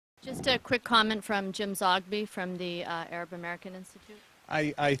Just a quick comment from Jim Zogby from the Arab American Institute.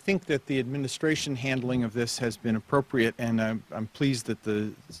 I think that the administration handling of this has been appropriate, and I'm pleased that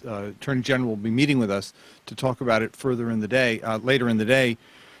the Attorney General will be meeting with us to talk about it further in the day, later in the day.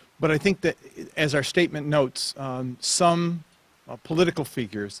 But I think that, as our statement notes, some political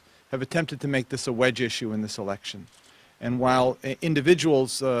figures have attempted to make this a wedge issue in this election. And while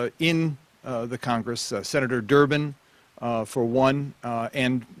individuals in the Congress, Senator Durbin, for one,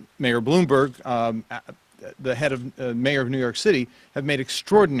 and Mayor Bloomberg, the head of Mayor of New York City, have made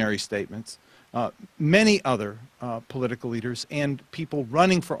extraordinary statements. Many other political leaders and people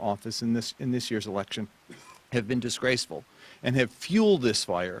running for office in this year's election have been disgraceful and have fueled this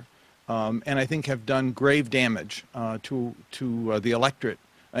fire, and I think have done grave damage to the electorate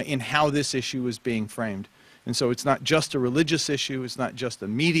in how this issue is being framed. And so it's not just a religious issue, it's not just a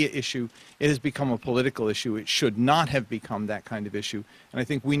media issue, it has become a political issue. It should not have become that kind of issue, and I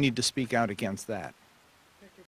think we need to speak out against that.